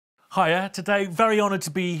Hiya, today very honoured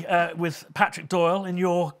to be with Patrick Doyle in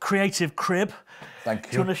your creative crib. Thank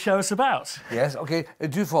you. Do you want to show us about? Yes, okay,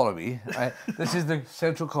 do follow me. This is the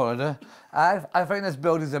central corridor. I find this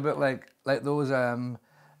building's a bit like those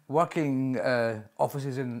working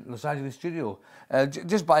offices in Los Angeles studio.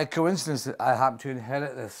 Just by coincidence, I happen to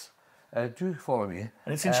inherit this. Do follow me.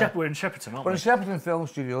 And it's in we're in Shepperton, aren't we? We're in Shepperton Film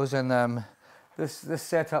Studios, and this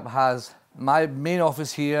setup has my main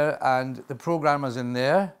office here and the programmers in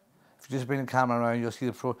there. If you just bring the camera around, you'll see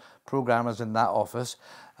the programmers in that office.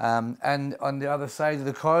 And on the other side of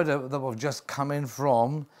the corridor that we've just come in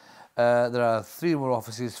from, there are 3 more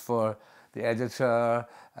offices for the editor,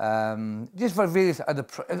 just for various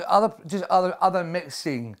other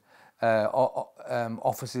mixing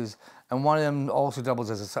offices, and one of them also doubles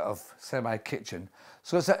as a sort of semi-kitchen.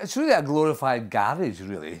 So it's really a glorified garage,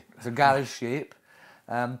 really. It's a garage shape.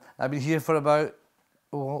 I've been here for about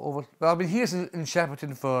I've been here in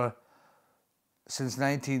Shepperton since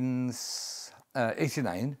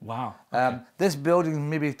 1989. Wow. Okay. This building,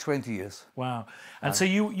 maybe 20 years. Wow. And so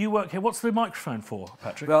you work here. What's the microphone for,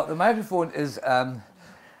 Patrick? Well, the microphone is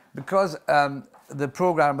because the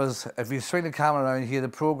programmers, if you swing the camera around here, the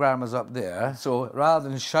programmer's up there. So rather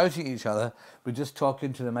than shouting at each other, we just talk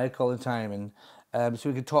into the mic all the time, and so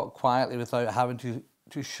we can talk quietly without having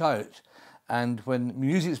to shout. And when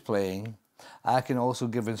music's playing, I can also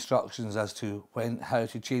give instructions as to how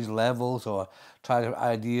to change levels or try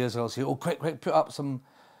ideas. Or I'll say, oh, quick, put up some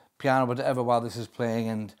piano, whatever, while this is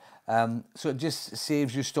playing. And so it just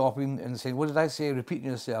saves you stopping and saying, what did I say? Repeating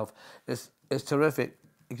yourself. It's terrific.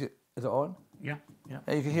 Is it on? Yeah. Yeah,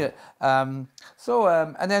 you can hear it. And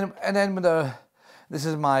then with this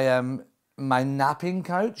is my my napping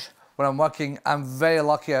couch when I'm working. I'm very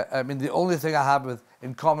lucky. I mean, the only thing I have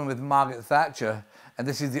in common with Margaret Thatcher, and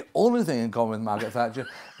this is the only thing in common with Margaret Thatcher,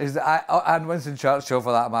 is that and Winston Churchill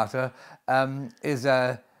for that matter, is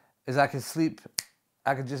I can sleep.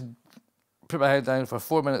 I can just put my head down for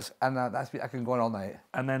 4 minutes, and I can go on all night.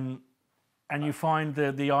 And you find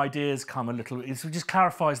the ideas come a little. It just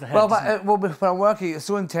clarifies the head. Well, when I'm working, it's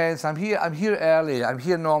so intense. I'm here early. I'm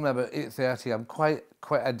here normally about 8:30. I'm quite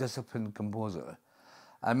a disciplined composer.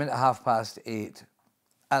 I'm in at 8:30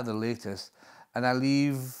 at the latest, and I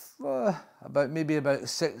leave maybe about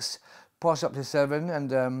 6, push up to 7,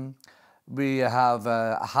 and we have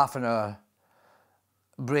a half an hour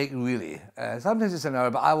break, really. Sometimes it's an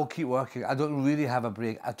hour, but I will keep working. I don't really have a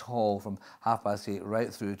break at all from 8:30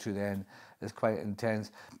 right through to then. It's quite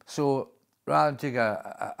intense. So rather than take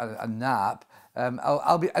a nap,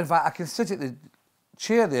 I'll be. In fact, I can sit at the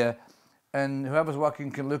chair there, and whoever's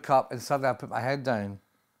working can look up, and suddenly I put my head down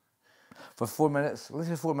for 4 minutes,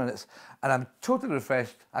 literally 4 minutes, and I'm totally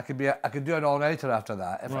refreshed. I could do an all-nighter after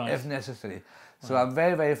that if necessary. So I'm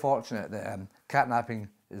very, very fortunate that cat napping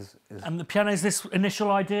is. And the piano, is this initial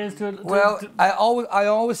ideas? I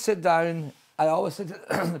always sit down. I always sit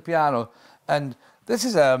at the piano, and this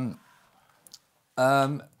is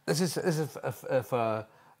for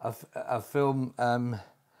a film.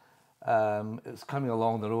 It's coming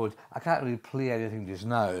along the road. I can't really play anything just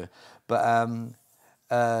now, but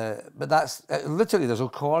that's literally there's no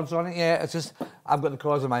chords on it yet. It's just I've got the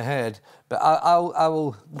chords in my head. But I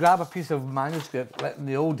will grab a piece of manuscript like in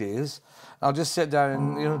the old days. I'll just sit down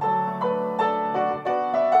and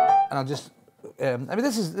and I'll just. I mean,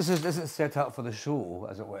 this isn't set up for the show,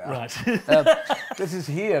 as it were. Right. This is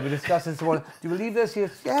here. We discussed this one. Do we leave this here?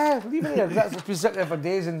 Yeah, leave it here. That's we sit there for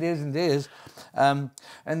days and days and days. And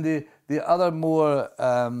the other more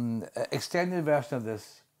extended version of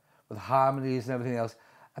this, with harmonies and everything else,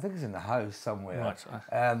 I think it's in the house somewhere. Right.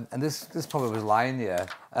 And this probably was lying there.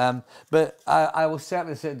 But I will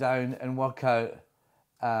certainly sit down and work out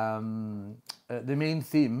the main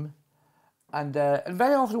theme. And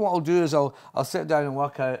very often what I'll do is I'll sit down and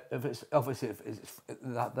work out if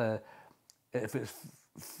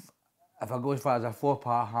I go as far as a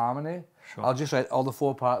 4-part harmony. Sure. I'll just write all the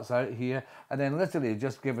 4 parts out here, and then literally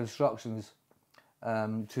just give instructions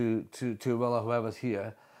to Will or whoever's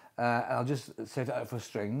here, and I'll just set it out for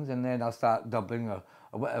strings, and then I'll start doubling or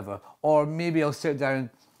whatever. Or maybe I'll sit down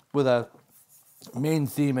with a main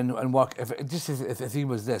theme and work. If the theme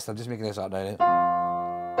was this, I'm just making this up now.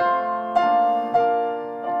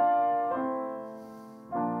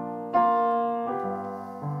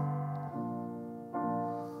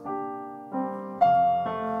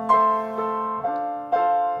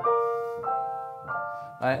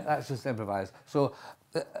 Right, that's just improvised. So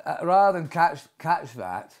rather than catch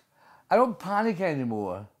that, I don't panic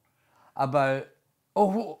anymore about,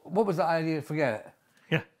 oh, what was that idea? Forget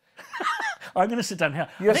it. Yeah. I'm going to sit down here.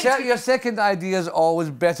 Your second idea is always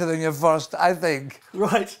better than your first, I think.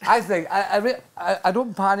 Right. I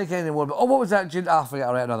don't panic anymore. But what was that, June? I forget.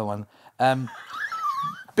 I'll write another one.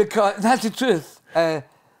 Because that's the truth.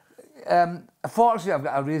 Fortunately, I've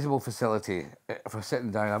got a reasonable facility for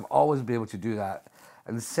sitting down. I've always been able to do that.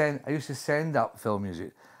 And I used to send up film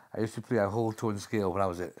music. I used to play a whole tone scale when I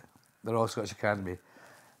was at the Royal Scottish Academy.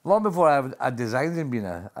 Long before I designed and been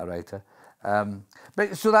a writer.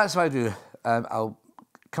 But so that's what I do. I'll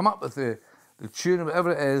come up with the tune,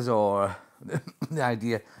 whatever it is, or the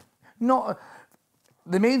idea. Not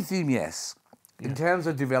the main theme, yes. Yeah. In terms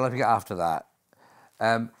of developing it after that,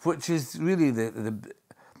 which is really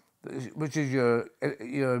which is your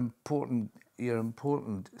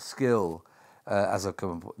important skill as a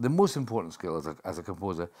composer. The most important skill as a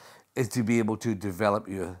composer is to be able to develop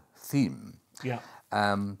your theme. Yeah.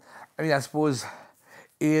 I mean, I suppose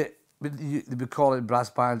we call it brass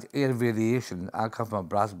band air variation. I come from a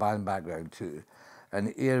brass band background too,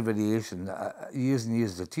 and air variation. Years and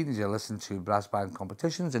years as a teenager, I listened to brass band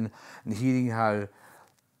competitions and hearing how,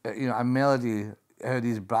 a melody, how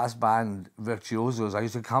these brass band virtuosos. I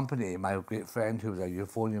used to accompany my great friend who was a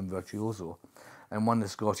euphonium virtuoso, and won the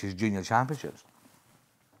Scottish Junior Championships.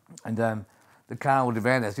 And the Carnival de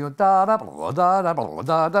Venice, all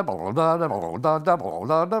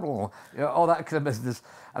that kind of business.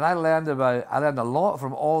 And I learned a lot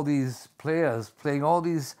from all these players playing all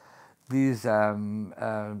these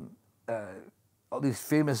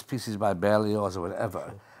famous pieces by Berlioz or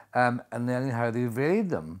whatever, and learning how they varied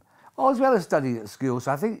them, as well as studying at school.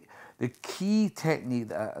 So I think the key technique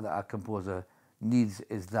that a composer needs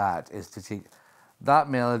is to take that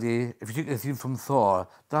melody. If you take the theme from Thor,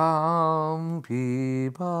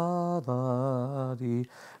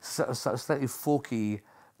 slightly folky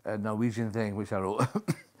Norwegian thing which I wrote,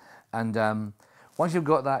 and once you've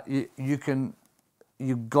got that,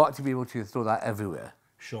 you've got to be able to throw that everywhere.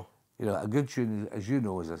 Sure. A good tune, as you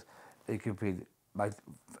know, is it could be one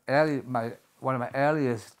of my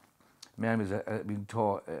earliest memories being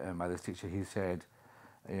taught by this teacher. He said,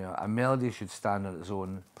 a melody should stand on its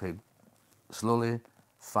own, played slowly,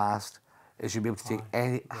 fast. It should be able to take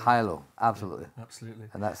any high-low. Absolutely. Yeah, absolutely.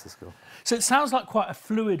 And that's the skill. So it sounds like quite a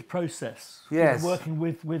fluid process. Yes. Working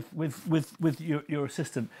with your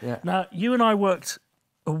assistant. Yeah. Now you and I worked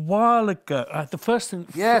a while ago. The first thing.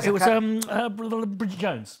 Yes. It was Bridget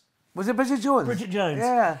Jones. Was it Bridget Jones? Bridget Jones.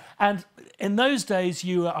 Yeah. And in those days,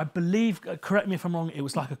 you were, I believe, correct me if I'm wrong, it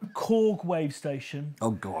was like a Korg wave station.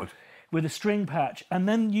 Oh God. With a string patch, and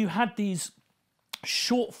then you had these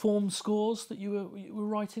short form scores that you were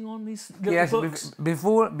writing on, these little books.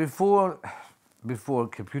 Before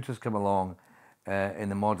computers come along, in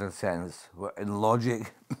the modern sense, in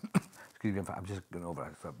Logic. Excuse me, I'm just going over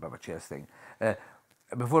a bit of a chest thing.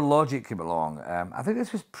 Before Logic came along, I think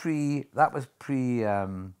this was pre.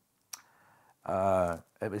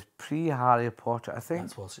 It was pre-Harry Potter, I think.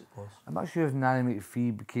 That's what it was. I'm not sure if Nanometer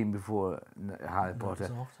Phi came before Harry Potter.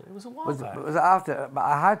 It was after. It was a while back. It was after, but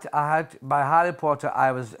I had by Harry Potter.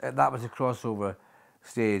 That was a crossover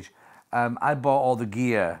stage. I bought all the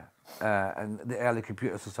gear and the early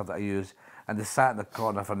computers and stuff that I used, and they sat in the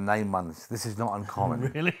corner for 9 months. This is not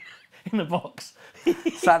uncommon. Really, in the box.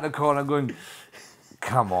 Sat in the corner going,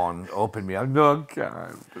 "Come on, open me." I'm no,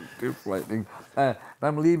 God, it's too frightening.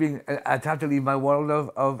 I'm leaving. I'd have to leave my world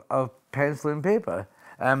of pencil and paper.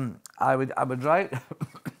 I would write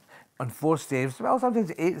on 4 staves, well,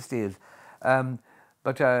 sometimes 8 staves.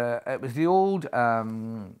 But it was the old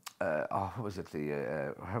what was it?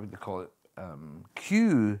 How would you call it?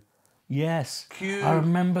 Q. Yes. Q. I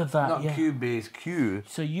remember that. Not yeah. Q-based, Q.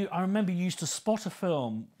 So I remember you used to spot a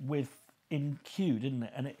film in Q, didn't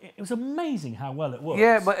it? And it was amazing how well it worked.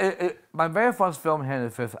 Yeah, but my very first film, Henry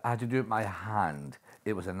V, I had to do it by hand.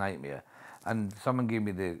 It was a nightmare. And someone gave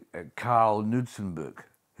me the Carl Knudsen book,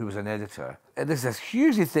 who was an editor. This is this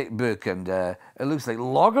hugely thick book, and it looks like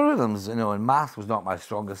logarithms, and math was not my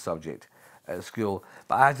strongest subject at school.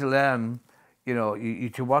 But I had to learn, you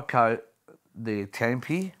to work out the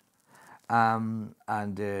tempi, and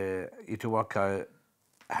you to work out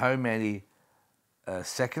how many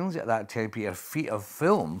seconds at that tempi or feet of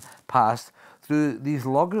film passed through these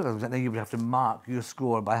logarithms, and then you would have to mark your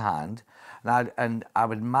score by hand, and I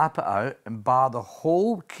would map it out and bar the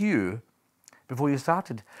whole cue before you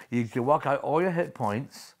started. You could work out all your hit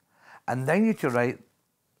points, and then you could write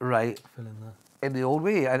Fill in there. in the old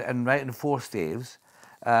way and write in 4 staves.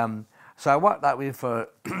 So I worked that way for,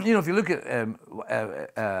 if you look at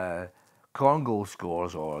Korngold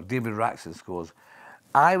scores or David Raxon scores,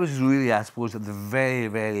 I was really, I suppose, at the very,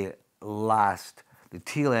 very last, the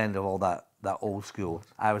tail end of all that that old school.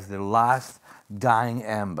 I was the last dying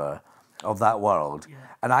ember of that world.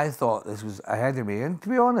 And I thought this was ahead of me. And to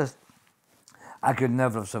be honest, I could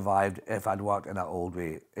never have survived if I'd worked in that old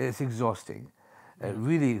way. It's exhausting,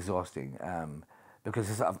 really exhausting, because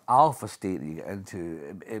the sort of alpha state that you get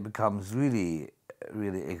into, it becomes really,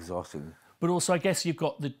 really exhausting. But also, I guess you've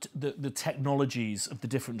got the technologies of the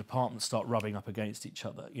different departments start rubbing up against each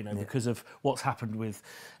other, you know, because of what's happened with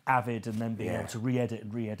Avid and then being able to re-edit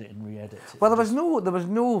and re-edit and re-edit. Well, there was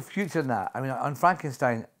no future in that. I mean, on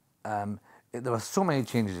Frankenstein, there were so many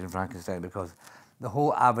changes in Frankenstein because the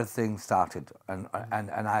whole Avid thing started, and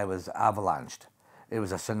I was avalanched. It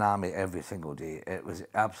was a tsunami every single day. It was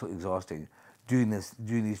absolutely exhausting doing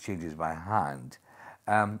these changes by hand.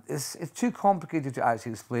 It's too complicated to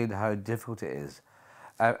actually explain how difficult it is.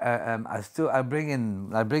 I bring in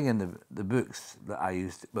the books that I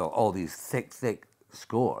used. Well, all these thick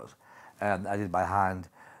scores I did by hand.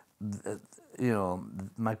 You know,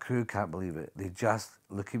 my crew can't believe it. They just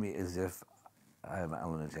look at me as if I'm a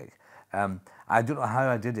lunatic. I don't know how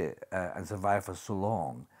I did it and survived for so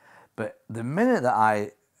long, but the minute that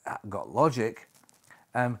I got Logic,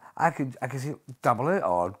 I could say double it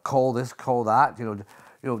or call this, call that. You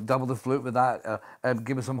know, double the flute with that.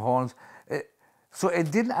 Give me some horns. So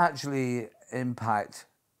it didn't actually impact.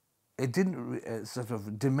 It didn't sort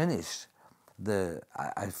of diminish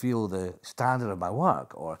I feel the standard of my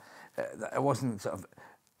work, or it wasn't sort of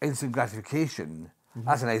instant gratification.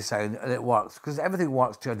 That's a nice sound, and it works because everything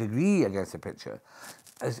works to a degree against the picture,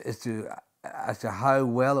 as to how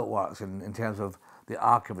well it works in terms of the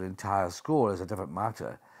arc of an entire score is a different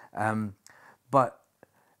matter. But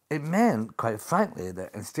it meant, quite frankly,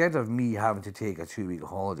 that instead of me having to take a 2-week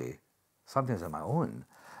holiday, sometimes on my own,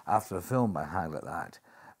 after a film by hand like that,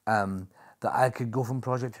 that I could go from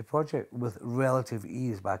project to project with relative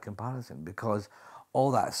ease by comparison, because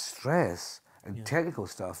all that stress and technical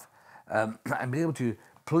stuff, and being able to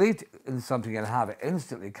play it in something and have it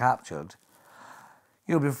instantly captured.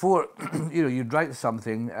 You know, before, you know, you'd write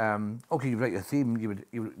something. Okay, you'd write your theme. You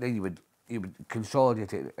would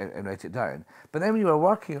consolidate it and write it down. But then when you were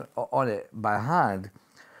working on it by hand,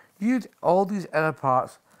 all these inner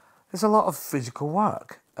parts. There's a lot of physical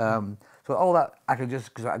work. So all that I could just,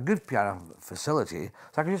 because I had a good piano facility,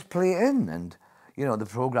 so I could just play it in, and you know, the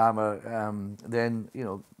programmer then, you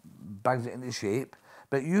know, bangs it into shape.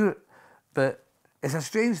 But it's a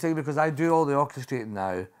strange thing because I do all the orchestrating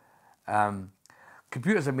now.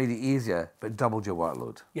 Computers have made it easier, but doubled your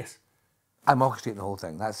workload. Yes. I'm orchestrating the whole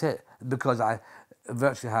thing, that's it. Because I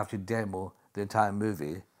virtually have to demo the entire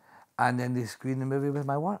movie, and then they screen the movie with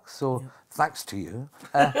my work. So thanks to you.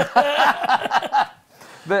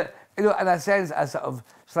 But, you know, in a sense, I sort of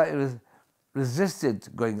slightly resisted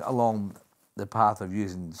going along the path of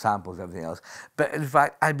using samples and everything else. But in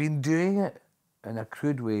fact, I've been doing it in a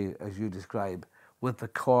crude way, as you describe, with the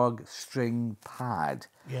Korg string pad.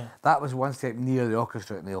 Yeah. That was one step near the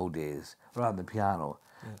orchestra in the old days, rather than the piano.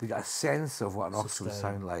 You got a sense of what an orchestra would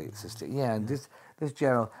sound like. And this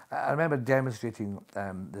general... I remember demonstrating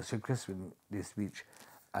the Sir Crispin Day speech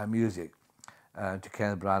music to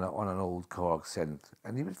Kenneth Branagh on an old Korg synth,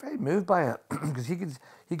 and he was very moved by it because he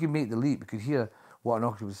could make the leap. He could hear what an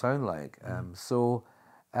orchestra would sound like.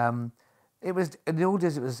 It was, in the old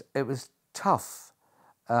days, it was tough.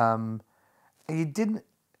 And you didn't...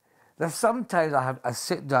 There's sometimes I'll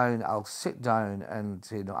sit down and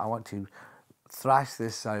say, no, I want to thrash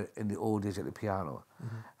this out in the old days at the piano.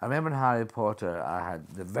 I remember in Harry Potter, I had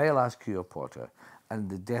the very last cue of Potter and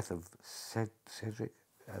the death of Cedric,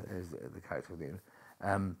 is the character's name.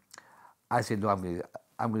 I said, no,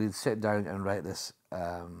 I'm going to sit down and write this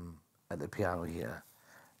at the piano here.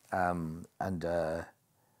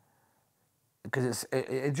 Because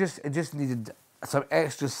it just needed some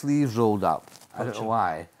extra sleeves rolled up. I don't know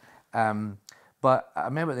why. But I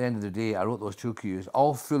remember at the end of the day, I wrote those 2 cues,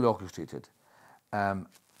 all fully orchestrated.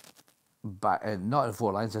 But not in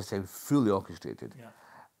 4 lines, I say fully orchestrated. Yeah.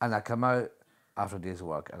 And I come out after a day's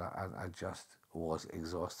work, and I just was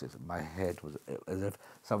exhausted. My head was as if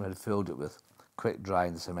someone had filled it with quick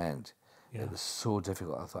drying cement. Yeah. It was so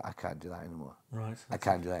difficult. I thought, I can't do that anymore. Right. I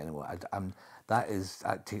can't do that anymore.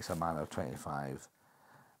 That takes a man of 25.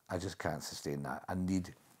 I just can't sustain that. I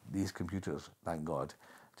need these computers, thank God,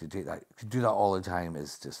 to take that. To do that all the time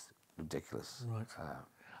is just ridiculous. Right.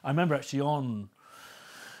 I remember actually on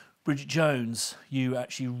Bridget Jones, you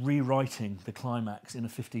actually rewriting the climax in a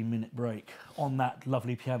 15-minute break on that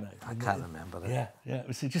lovely piano. I can't remember that. Yeah, it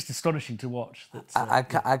was just astonishing to watch. I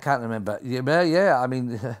can't remember. Yeah, I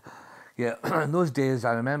mean, Yeah, in those days,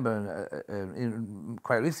 I remember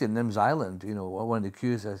quite recently in Nims Island, you know, one of the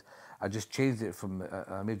cues is I just changed it from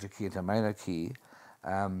a major key to a minor key.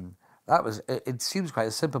 That was, it seems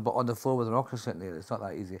quite simple, but on the floor with an orchestra in there, it's not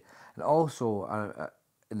that easy. And also,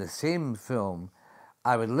 in the same film,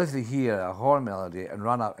 I would literally hear a horn melody and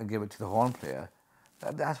run up and give it to the horn player.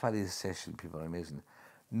 That's why these session people are amazing.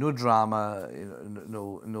 No drama, you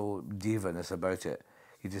know, no diva-ness about it.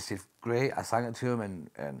 He just said, great, I sang it to him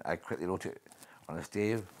and I quickly wrote it on a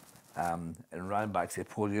stave and ran back to the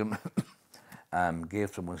podium,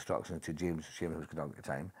 gave some instructions to James, who was conducting at the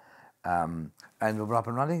time, and we were up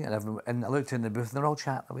and running, and I looked in the booth and they're all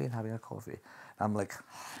chatting away and having a coffee. I'm like,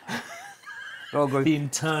 they're all going, the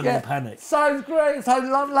internal panic. Sounds great, sounds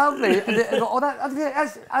lovely. And they go, oh,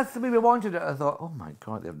 that's the way we wanted it. I thought, oh my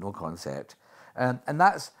God, they have no concept. And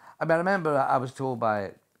that's, I mean, I remember I was told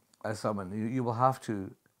by someone, you will have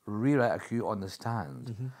to rewrite a cue on the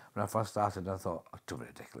stand. When I first started, I thought, oh, don't be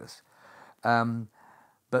ridiculous.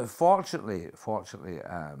 But fortunately,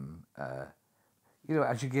 you know,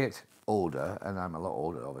 as you get older, and I'm a lot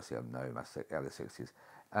older, obviously, I'm now in my early 60s,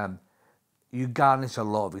 you garnish a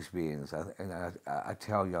lot of experience. And I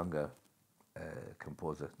tell younger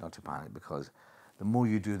composers not to panic, because the more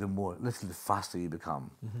you do, the faster you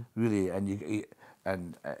become, really.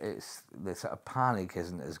 And it's the sort of panic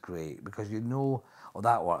isn't as great, because you know, oh,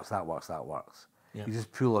 that works. Yeah. You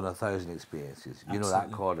just pull on 1,000 experiences. You know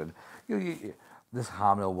that chord, and this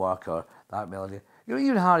harmony will work, or that melody. You know,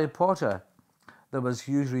 even Harry Potter, there was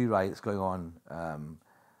huge rewrites going on,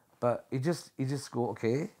 but you just go,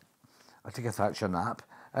 okay, I'll take a Thatcher nap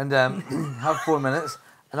and have 4 minutes,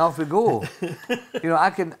 and off we go. You know,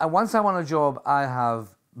 and once I'm on a job, I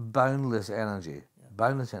have boundless energy.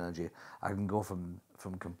 Boundless energy. I can go from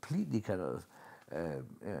completely kind of, you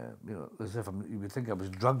know, as if you would think I was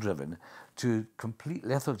drug-driven, to complete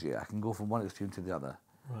lethargy. I can go from one extreme to the other.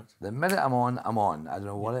 Right. The minute I'm on. I don't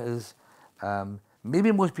know what it is.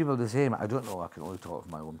 Maybe most people are the same. I don't know. I can only talk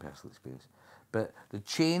from my own personal experience. But the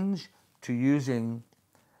change to using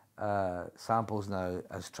samples now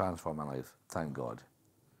has transformed my life. Thank God.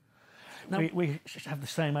 Now, we have the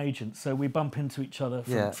same agent, so we bump into each other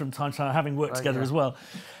from time to time, having worked together as well.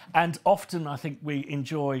 And often I think we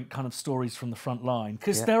enjoy kind of stories from the front line,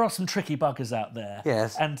 because there are some tricky buggers out there.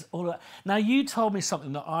 Yes. And all that. Now, you told me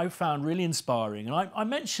something that I found really inspiring, and I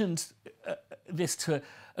mentioned this to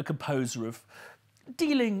a composer of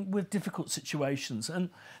dealing with difficult situations.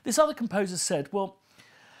 And this other composer said, well,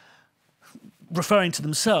 referring to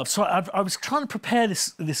themselves. So I was trying to prepare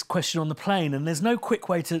this question on the plane, and there's no quick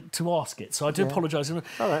way to ask it, so I do apologise.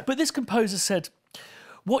 Right. But this composer said,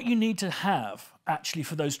 what you need to have, actually,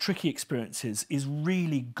 for those tricky experiences is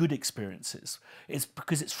really good experiences. It's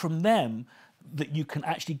because it's from them that you can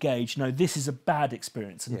actually gauge, no, this is a bad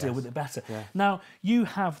experience, and deal with it better. Yeah. Now, you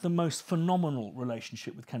have the most phenomenal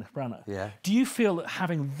relationship with Kenneth Branagh. Yeah. Do you feel that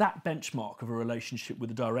having that benchmark of a relationship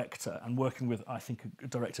with a director, and working with, I think, a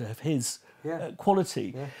director of his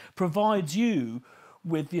quality, provides you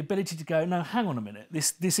with the ability to go, no, hang on a minute,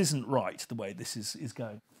 this isn't right, the way this is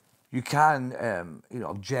going? You can, you know,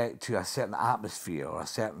 object to a certain atmosphere or a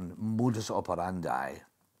certain modus operandi,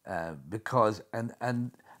 because,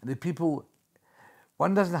 and the people,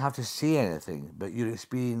 one doesn't have to say anything, but your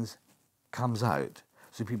experience comes out.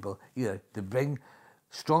 So people, either they bring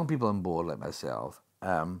strong people on board like myself,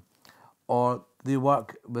 or they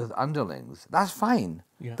work with underlings. That's fine.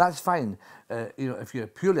 Yeah. That's fine. You know, if you're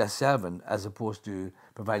purely a servant as opposed to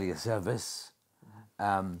providing a service,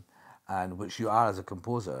 and which you are as a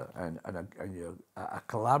composer, and you're a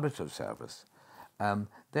collaborative service, then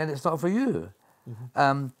it's not for you.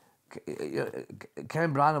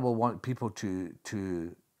 Ken Branagh will want people to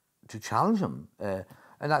challenge him, and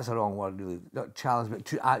that's a wrong word, really. Not challenge, but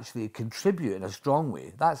to actually contribute in a strong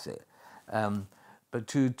way. That's it. But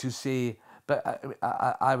to say, but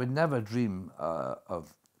I would never dream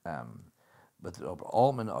of with Robert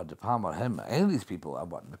Altman or De Palma or him, any of these people I've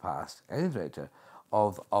worked in the past, any director,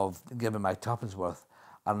 of giving my tuppence worth,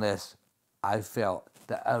 unless I felt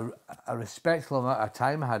that a respectful amount of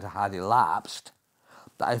time had elapsed,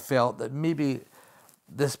 that I felt that maybe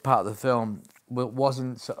this part of the film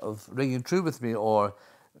wasn't sort of ringing true with me, or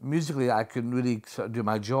musically I couldn't really sort of do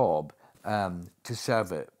my job to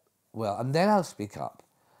serve it well. And then I'll speak up.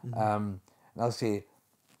 And I'll say,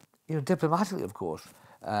 you know, diplomatically, of course,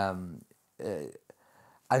 I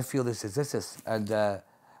feel this is this.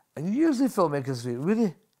 And usually filmmakers say,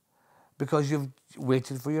 really? Because you've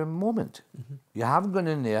waited for your moment. You haven't gone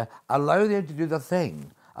in there, allow them to do their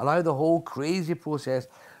thing. Allow the whole crazy process.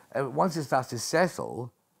 Once it starts to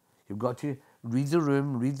settle, you've got to read the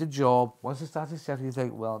room, read the job. Once it started setting, you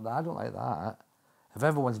think, well, I don't like that. If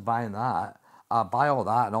everyone's buying that, I'll buy all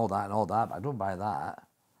that and all that and all that, but I don't buy that.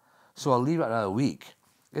 So I'll leave it another week.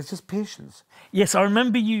 It's just patience. Yes, I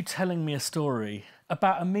remember you telling me a story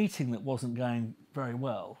about a meeting that wasn't going very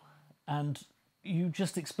well, and you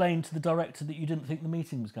just explained to the director that you didn't think the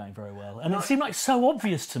meeting was going very well. And it seemed like so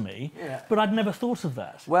obvious to me, but I'd never thought of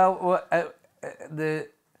that. Well, the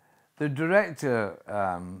director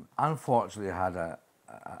unfortunately had a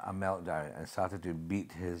meltdown and started to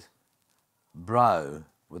beat his brow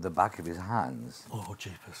with the back of his hands. Oh,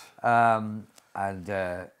 jeepers.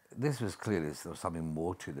 This was clearly, there was something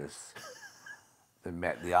more to this than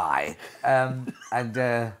met the eye.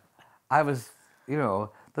 I was, you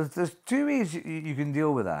know, there's two ways you can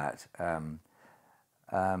deal with that. I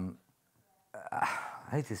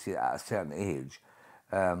hate to say it, at a certain age,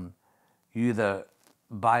 you either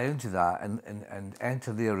buy into that and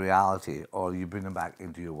enter their reality, or you bring them back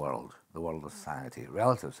into your world, the world of sanity,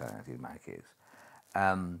 relative sanity in my case.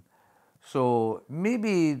 So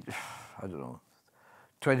maybe, I don't know,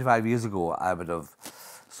 25 years ago, I would have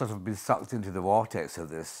sort of been sucked into the vortex of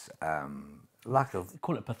this lack of... They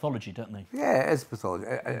call it pathology, don't they? Yeah, it is pathology.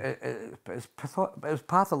 It was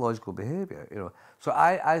pathological behaviour, you know. So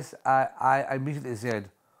I immediately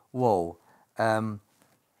said, whoa,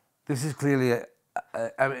 this is clearly...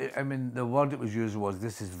 I mean, the word that was used was,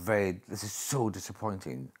 this is so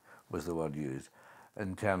disappointing, was the word used,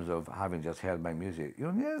 in terms of having just heard my music.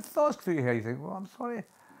 You know, yeah, thoughts through your head, you think, well, I'm sorry.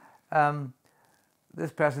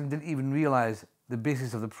 This person didn't even realise the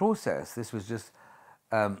basis of the process. This was just,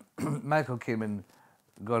 Michael came in,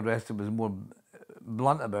 God rest him, was more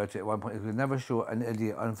blunt about it at one point. He could never show an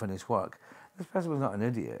idiot unfinished work. This person was not an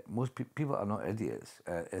idiot. Most people are not idiots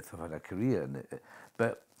if they've had a career in it.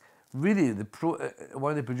 But really,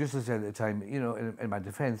 one of the producers said at the time, you know, in my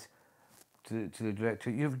defence to the director,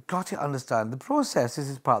 you've got to understand the process. This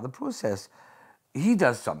is part of the process. He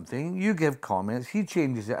does something, you give comments, he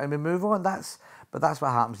changes it, and we move on. But that's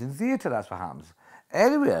what happens in theatre, that's what happens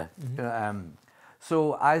anywhere. Mm-hmm. You know,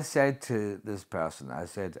 so I said to this person, I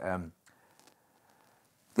said,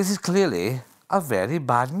 this is clearly a very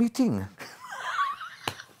bad meeting.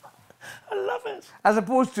 I love it. As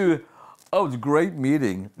opposed to, oh, it's a great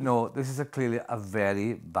meeting. No, this is clearly a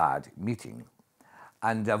very bad meeting.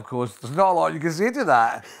 And of course, there's not a lot you can say to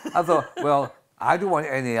that. I thought, well, I don't want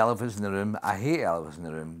any elephants in the room. I hate elephants in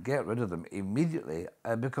the room. Get rid of them immediately,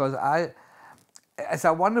 because it's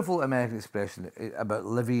a wonderful American expression about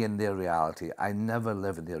living in their reality. I never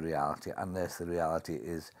live in their reality unless the reality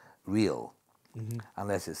is real,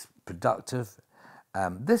 unless it's productive.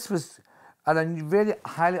 This was a very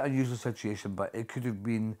highly unusual situation, but it could have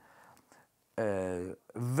been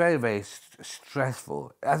very, very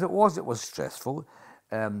stressful. As it was stressful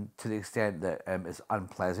to the extent that it's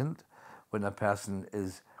unpleasant when a person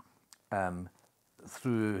is,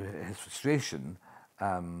 through his frustration,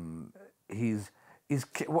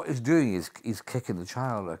 what he's doing is he's kicking the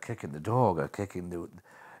child or kicking the dog or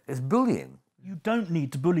it's bullying. You don't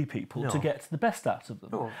need to bully people to get the best out of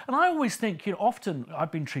them. No. And I always think, you know, often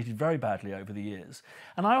I've been treated very badly over the years,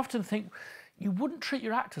 and I often think you wouldn't treat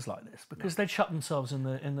your actors like this because they'd shut themselves in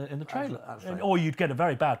the trailer, that's right. Or you'd get a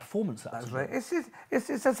very bad performance out of it. That's right.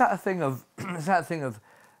 It's that thing of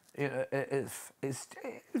you know, it's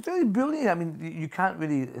really bullying. I mean, you can't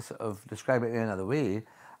really sort of describe it in another way,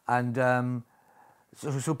 and.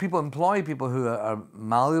 So people employ people who are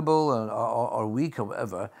malleable or weak or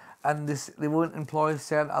whatever, and they won't employ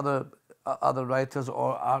certain other writers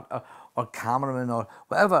or cameramen or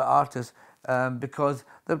whatever artists because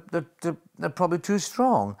they're probably too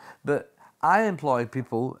strong. But I employ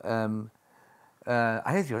people. I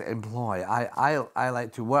hate to employ. I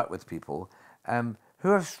like to work with people who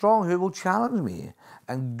are strong, who will challenge me,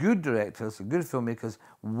 and good directors, good filmmakers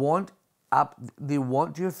they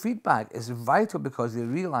want your feedback. It's vital because they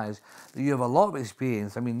realise that you have a lot of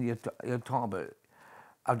experience. I mean, you're talking about,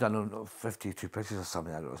 I've done 52 pictures or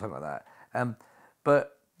something, I don't know, something like that.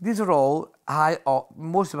 But these are all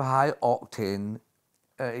most of high octane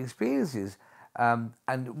experiences.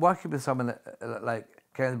 And working with someone like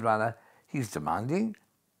Kenneth Branagh, he's demanding,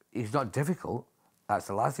 he's not difficult. That's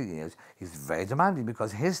the last thing he is. He's very demanding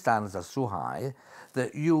because his standards are so high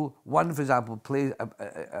that for example, play,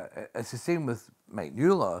 it's the same with Mike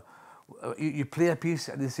Newell. You play a piece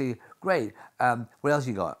and they say, great, what else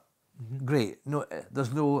you got? Great, no,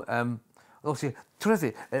 there's no, they'll say,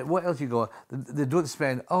 terrific, what else you got? They don't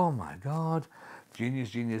spend, oh my God,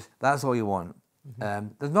 genius, that's all you want.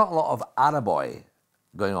 There's not a lot of attaboy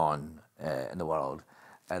going on in the world,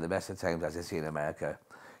 at the best of times, as they say in America.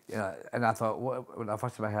 you know, and I thought, when I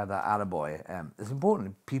first time I heard that Attaboy, it's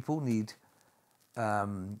important. People need not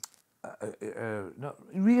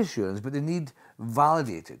reassurance, but they need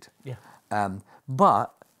validated. Yeah.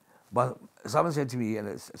 But someone said to me, and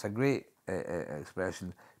it's a great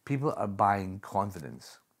expression, people are buying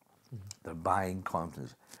confidence. Mm-hmm. They're buying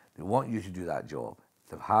confidence. They want you to do that job.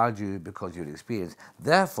 They've hired you because you're experienced.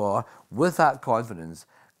 Therefore, with that confidence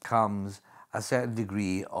comes a certain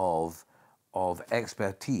degree of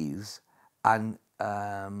expertise and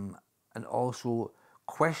also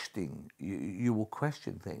questioning. You will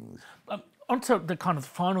question things. Onto the kind of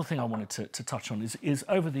final thing I wanted to touch on is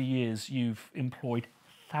over the years you've employed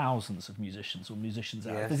thousands of musicians or musicians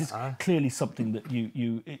out. Yes, this is clearly something that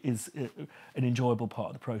you is an enjoyable part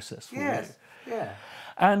of the process for you. Yeah.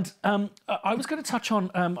 And I was going to touch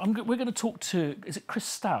on, we're going to talk to, is it Chris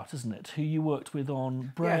Stout, isn't it, who you worked with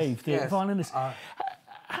on Brave, the violinist.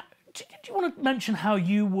 Do you want to mention how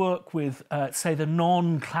you work with, say, the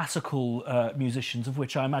non-classical musicians, of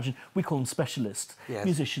which I imagine we call them specialist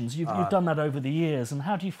musicians? You've done that over the years, and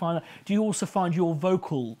how do you find that? Do you also find your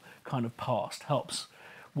vocal kind of past helps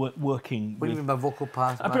working What do you mean by vocal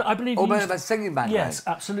past? I believe my singing background. Yes,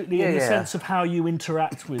 absolutely, in the sense of how you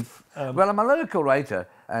interact with... Well, I'm a lyrical writer,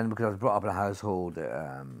 and because I was brought up in a household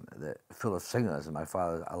full of singers, and my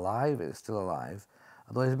father's alive, is still alive,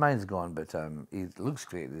 although his mind's gone, but he looks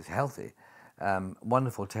great, he's healthy.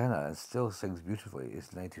 Wonderful tenor, and still sings beautifully.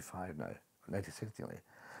 He's 95 now, 96 nearly.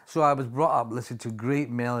 So I was brought up listening to great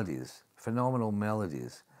melodies, phenomenal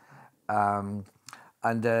melodies, and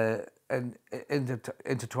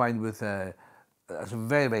intertwined with a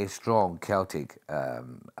very, very strong Celtic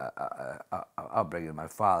upbringing. My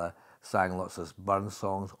father sang lots of Burns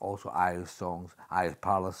songs, also Irish songs, Irish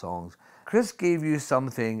parlour songs. Chris gave you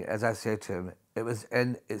something, as I said to him, it's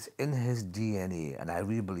in his DNA, and I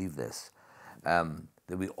really believe this,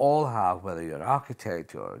 that we all have, whether you're an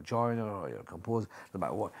architect or a joiner or you're a composer, no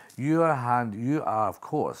matter what, you are, of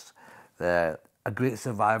course, a great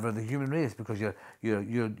survivor of the human race, because your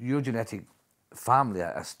genetic family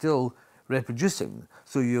are still reproducing.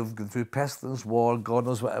 So you've gone through pestilence, war, God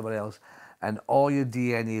knows whatever else, and all your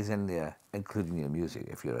DNA is in there, including your music,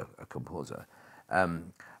 if you're a composer.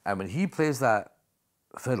 And when he plays that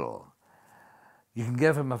fiddle, you can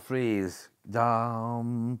give him a phrase,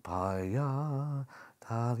 dam pa ya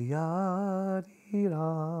ta ya di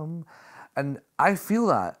ram, and I feel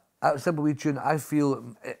that simple wee tune. I feel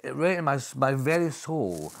it right in my very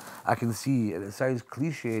soul. I can see, and it sounds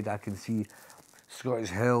cliched, I can see Scottish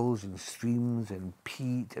hills and streams and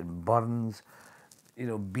peat and burns, you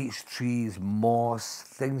know, beech trees, moss,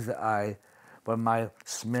 things that were my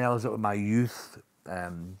smells of my youth.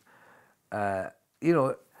 You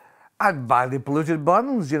know, I had badly polluted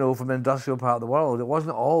burns, you know, from the industrial part of the world. It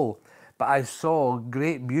wasn't all, but I saw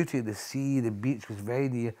great beauty. The sea, the beach was very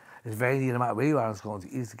near. It's very near, no matter where you are in Scotland,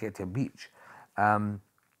 it's easy to get to a beach.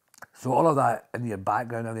 So all of that in your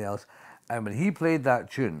background and everything else. And when he played that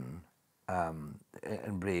tune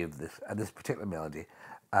in Brave, this particular melody,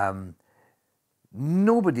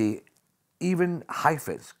 nobody, even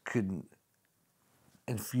Heifetz, couldn't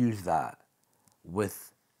infuse that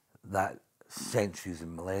with that centuries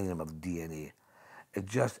and millennium of DNA. It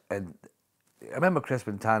just, and I remember Chris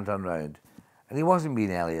when Tan turned around, and he wasn't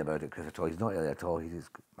being early about it, Chris, at all. He's not early at all. He just,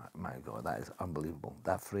 my God, that is unbelievable.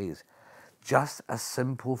 That phrase, just a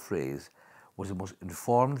simple phrase, was the most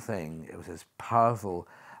informed thing. It was as powerful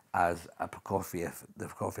as the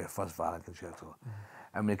Prokofiev First Violin Concerto. Mm-hmm.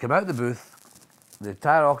 And when he came out of the booth, the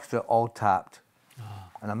entire orchestra all tapped. Oh.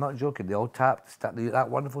 And I'm not joking, they all tapped, that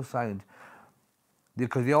wonderful sound.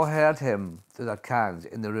 Because they all heard him through their cans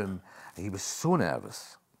in the room, and he was so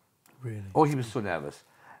nervous. Really? Oh, he was so nervous.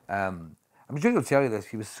 I'm sure he'll tell you this.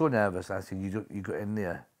 He was so nervous. I said, "You got in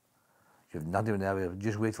there. You have nothing nervous.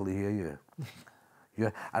 Just wait till they hear you."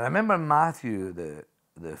 And I remember Matthew, the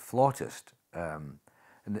flautist, and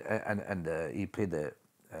he played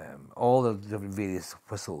all the different various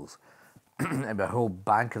whistles, and a whole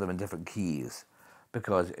bank of them in different keys,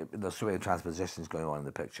 because there's so many transpositions going on in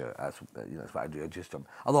the picture. That's what I do. Adjust them.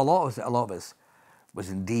 Although a lot of it was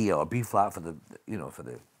in D or B flat for the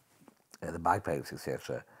bagpipes,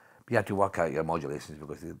 etc. You have to work out your modulations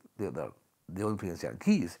because they only play in certain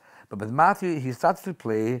keys. But with Matthew, he started to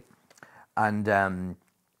play, and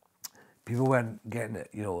people weren't getting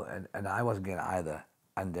it, and I wasn't getting it either.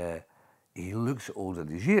 And he looks older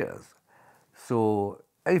than his years. So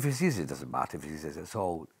if he sees it, it doesn't matter if he says it's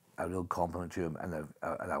all a real compliment to him, and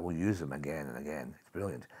I will use him again and again. It's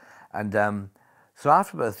brilliant. And so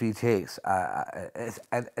after about 3 takes,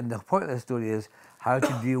 and the point of the story is how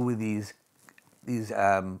to deal with these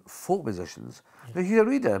folk musicians. Now, he's a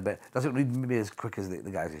reader, but doesn't read maybe as quick as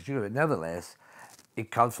the guys at Studio. But nevertheless, it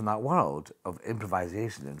comes from that world of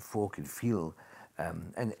improvisation and folk and feel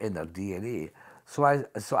in their DNA. So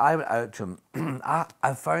I went out to him.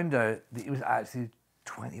 I found out that he was actually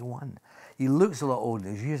 21. He looks a lot older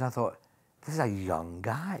than his years. I thought, this is a young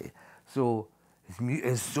guy. So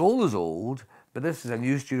his soul is old, but this is a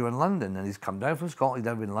new studio in London, and he's come down from Scotland. He's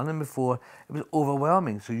never been in London before. It was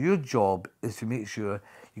overwhelming. So your job is to make sure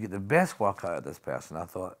you get the best work out of this person. I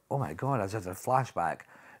thought, oh my God, I just had a flashback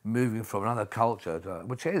moving from another culture,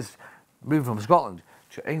 which is moving from Scotland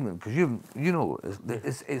to England, because you know,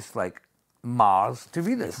 it's like Mars to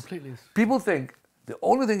Venus. Completely. People think the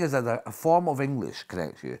only thing is that a form of English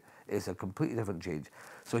connects you. It's a completely different change.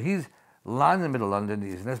 So he's landing in the middle of London,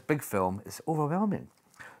 he's in this big film, it's overwhelming.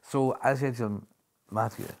 So I said to him,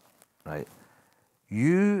 Matthew, right,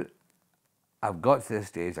 I've got to this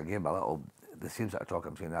stage, I gave him a little, the same sort of talk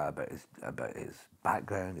I'm saying now about his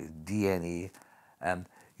background, his DNA.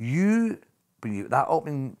 That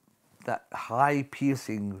opening, that high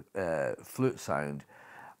piercing flute sound,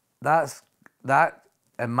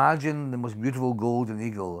 imagine the most beautiful golden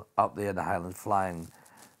eagle up there in the Highlands flying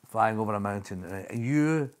over a mountain. And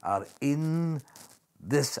you are in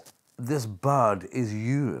this bird is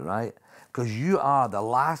you, right? Because you are the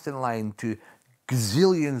last in line to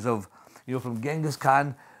gazillions of, from Genghis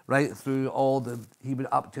Khan right through he went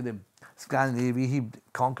up to the Scandinavia, he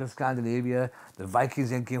conquered Scandinavia, the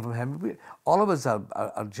Vikings then came from him. All of us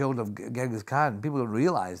are children of Genghis Khan. People don't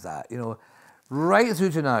realize that, right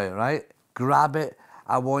through to now, right? Grab it.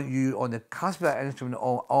 I want you on the cusp of that instrument,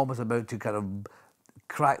 almost about to kind of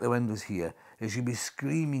crack the windows here. It should be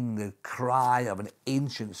screaming the cry of an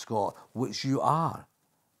ancient Scot, which you are,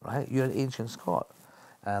 right? You're an ancient Scot.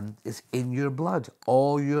 It's in your blood,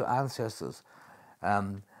 all your ancestors.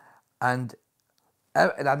 And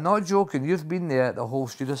I'm not joking, you've been there, the whole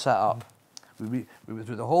studio set up. We went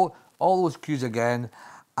through all those cues again,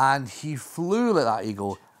 and he flew like that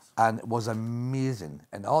eagle, and it was amazing.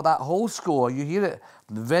 And all that whole score, you hear it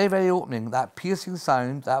from the very, very opening, that piercing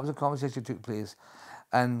sound, that was a conversation that took place.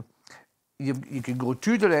 And you can go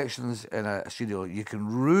two directions in a studio. You can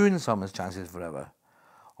ruin someone's chances forever,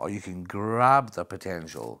 or you can grab their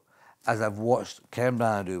potential, as I've watched Ken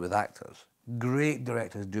Branagh do with actors. Great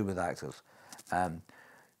directors do with actors.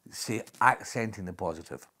 Say, accenting the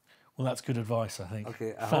positive. Well, that's good advice, I think.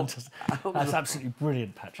 Okay, Fantastic. That's absolutely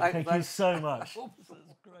brilliant, Patrick. Thank you so much.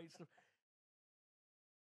 That's great stuff.